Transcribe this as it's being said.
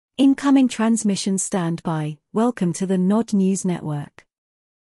Incoming transmission standby. Welcome to the Nod News Network.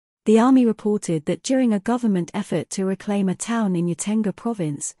 The army reported that during a government effort to reclaim a town in Yatenga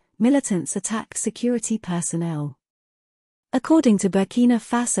province, militants attacked security personnel. According to Burkina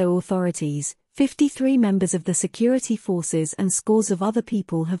Faso authorities, 53 members of the security forces and scores of other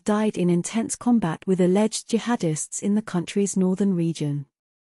people have died in intense combat with alleged jihadists in the country's northern region.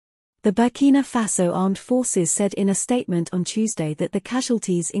 The Burkina Faso Armed Forces said in a statement on Tuesday that the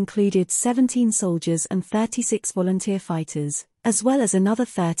casualties included 17 soldiers and 36 volunteer fighters, as well as another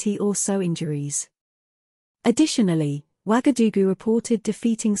 30 or so injuries. Additionally, Ouagadougou reported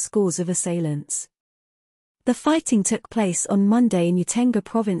defeating scores of assailants. The fighting took place on Monday in Yatenga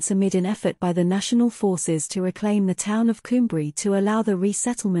province amid an effort by the national forces to reclaim the town of Kumbri to allow the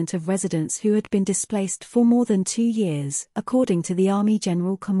resettlement of residents who had been displaced for more than 2 years, according to the Army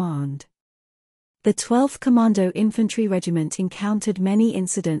General Command. The 12th Commando Infantry Regiment encountered many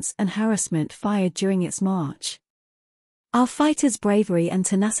incidents and harassment fired during its march. Our fighters' bravery and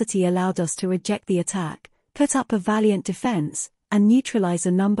tenacity allowed us to reject the attack, put up a valiant defense, and neutralize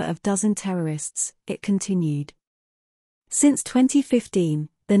a number of dozen terrorists, it continued. Since 2015,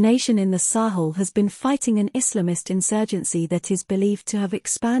 the nation in the Sahel has been fighting an Islamist insurgency that is believed to have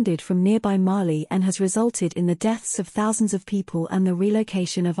expanded from nearby Mali and has resulted in the deaths of thousands of people and the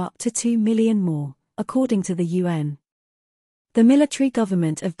relocation of up to 2 million more, according to the UN. The military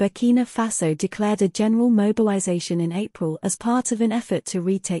government of Burkina Faso declared a general mobilization in April as part of an effort to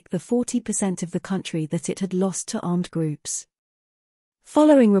retake the 40% of the country that it had lost to armed groups.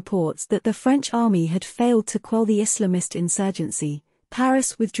 Following reports that the French army had failed to quell the Islamist insurgency,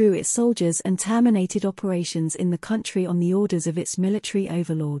 Paris withdrew its soldiers and terminated operations in the country on the orders of its military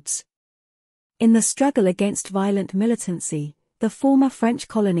overlords. In the struggle against violent militancy, the former French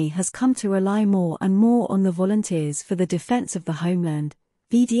colony has come to rely more and more on the Volunteers for the Defense of the Homeland,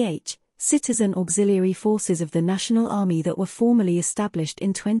 VDH, citizen auxiliary forces of the National Army that were formally established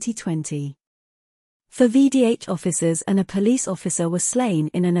in 2020. 4 VDH officers and a police officer were slain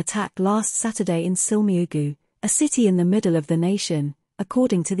in an attack last Saturday in Silmiougu, a city in the middle of the nation,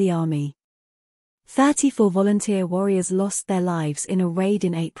 according to the army. 34 volunteer warriors lost their lives in a raid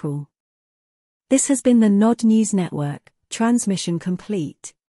in April. This has been the Nod News Network, transmission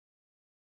complete.